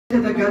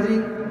The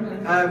gathering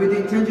with the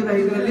intention that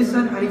he's going to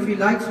listen, and if he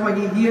likes what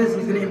he hears,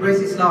 he's going to embrace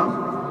Islam.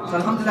 So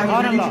alhamdulillah,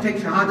 he's ready to take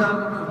Shahada.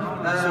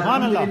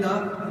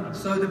 Alhamdulillah.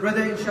 So the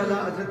brother, inshallah.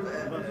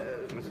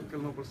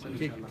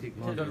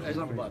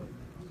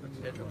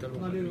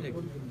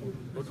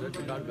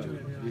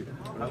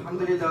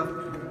 Alhamdulillah.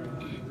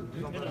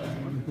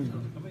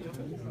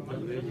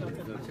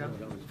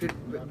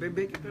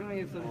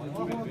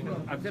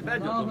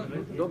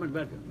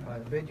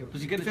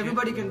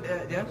 Everybody can,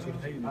 yeah?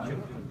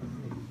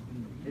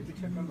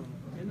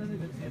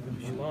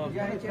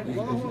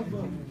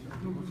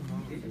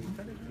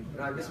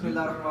 Right,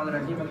 Bismillah ar-Rahman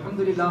ar-Rahim.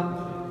 Alhamdulillah,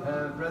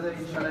 brother,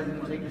 inshallah, is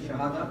going to take the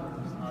Shahada.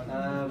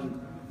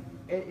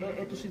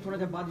 ਤੁਸੀਂ ਥੋੜਾ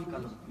ਜਿਹਾ ਬਾਅਦ ਹੀ ਕਰ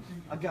ਲਓ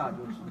ਅੱਗੇ ਆ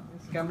ਜਾਓ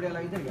ਕੈਮਰੇ ਵਾਲਾ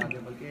ਇਧਰ ਹੀ ਆ ਗਿਆ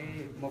ਬਲਕਿ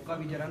ਮੌਕਾ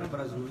ਵੀ ਜਰਾ ਨਾ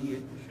ਬੜਾ ਜ਼ਰੂਰੀ ਹੈ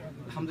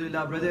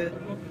alhamdulillah brother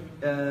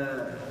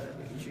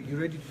you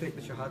ready to take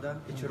the shahada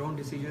it's your own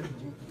decision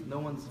no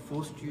one's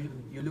forced you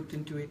you looked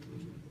into it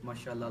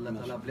Masha Allah Allah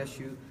Ta'ala bless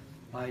you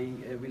I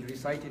will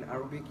recite in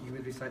Arabic you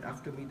will recite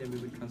after me then we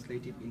will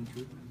translate it into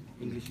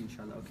English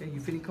inshallah okay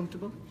you feeling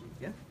comfortable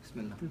yeah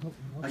bismillah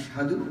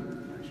ashhadu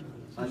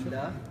an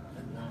la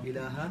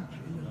ilaha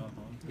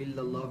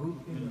illallah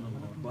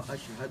wa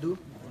ashhadu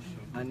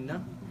anna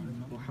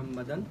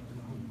Muhammadan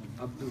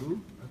abduhu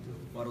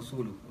wa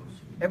rasuluhu.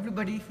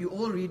 Everybody, if you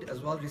all read as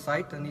well,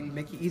 recite, and it'll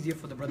make it easier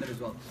for the brother as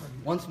well.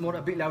 Once more,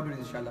 a bit louder,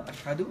 inshallah.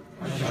 Ashhadu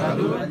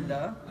an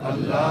la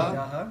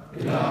ilaha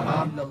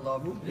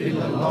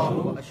illallah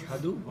wa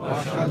ashhadu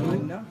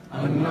anna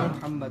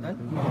Muhammadan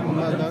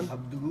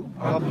abduhu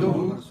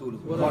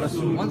wa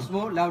rasuluhu. Once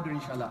more, louder,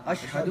 inshallah.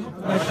 Ashhadu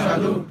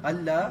an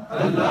la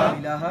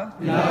ilaha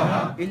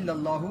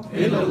illallah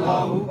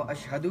wa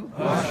ashhadu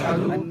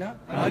anna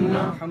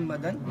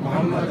Muhammadan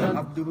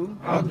abduhu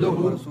wa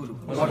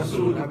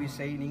rasuluhu. Now we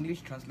say in English,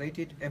 translate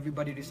it.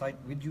 Everybody recite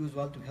with you as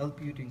well to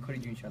help you, to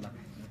encourage you, inshallah.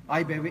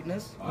 I bear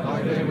witness.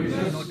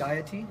 No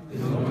deity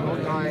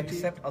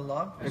except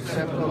Allah.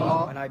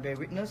 And I bear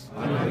witness.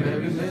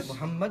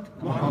 Muhammad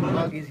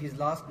is his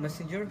last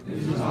messenger.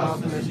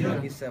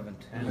 And his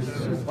servant.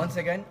 Once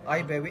again,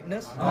 I bear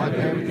witness.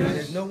 There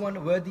is no one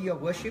worthy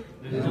of worship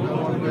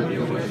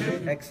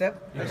except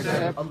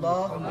Allah.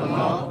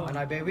 And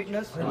I bear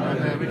witness.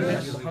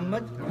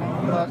 Muhammad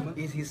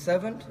is his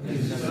servant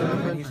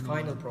and his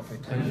final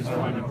prophet.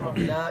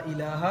 La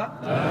ilaha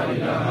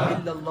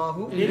illallah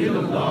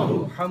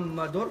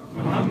Muhammadur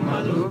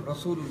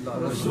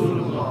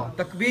Rasulullah.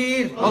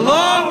 Takbir.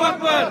 Allahu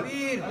Akbar.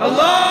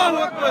 Allahu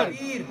Akbar.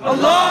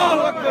 Allahu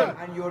Akbar.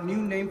 And your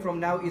new name from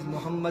now is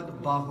Muhammad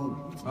Bahu.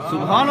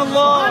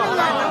 Subhanallah.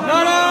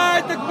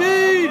 Nara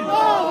Takbir.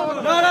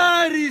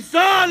 Nara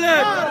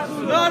Risalat.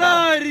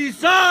 Nara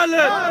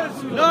Risalat.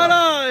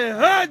 Nara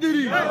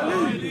Hadri.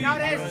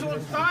 Nara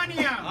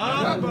Sultania.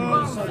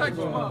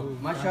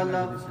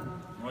 MashaAllah.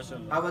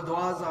 Our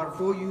du'as are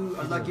for you.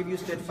 Allah give you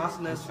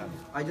steadfastness.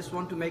 I just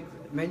want to make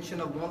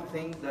mention of one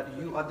thing, that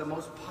you are the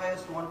most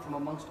pious one from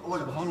amongst all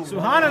of us.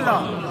 Subhanallah.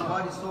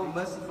 God is so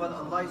merciful.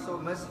 Allah is so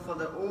merciful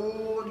that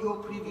all your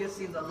previous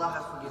sins Allah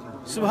has forgiven.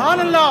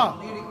 Subhanallah.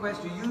 We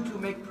request you to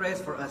make prayers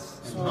for us.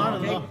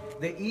 Okay?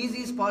 The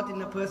easiest part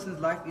in a person's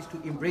life is to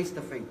embrace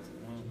the faith.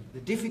 The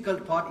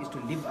difficult part is to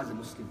live as a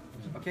Muslim.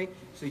 Okay?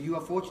 So you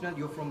are fortunate.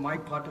 You're from my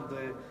part of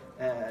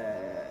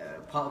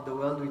the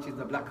world, which is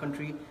the black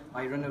country.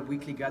 I run a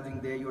weekly gathering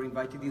there. You're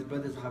invited. These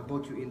brothers have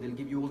brought you in. They'll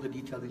give you all the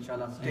details,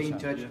 inshallah. Stay in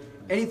touch.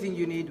 Anything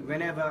you need,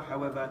 whenever,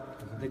 however,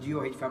 the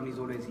GOH family is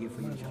always here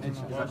for you,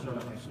 inshallah.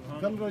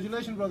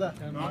 Congratulations, brother.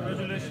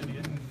 Congratulations.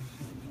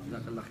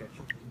 Jazakallah khair.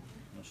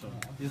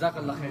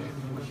 Jazakallah khair.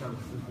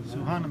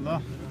 Subhanallah.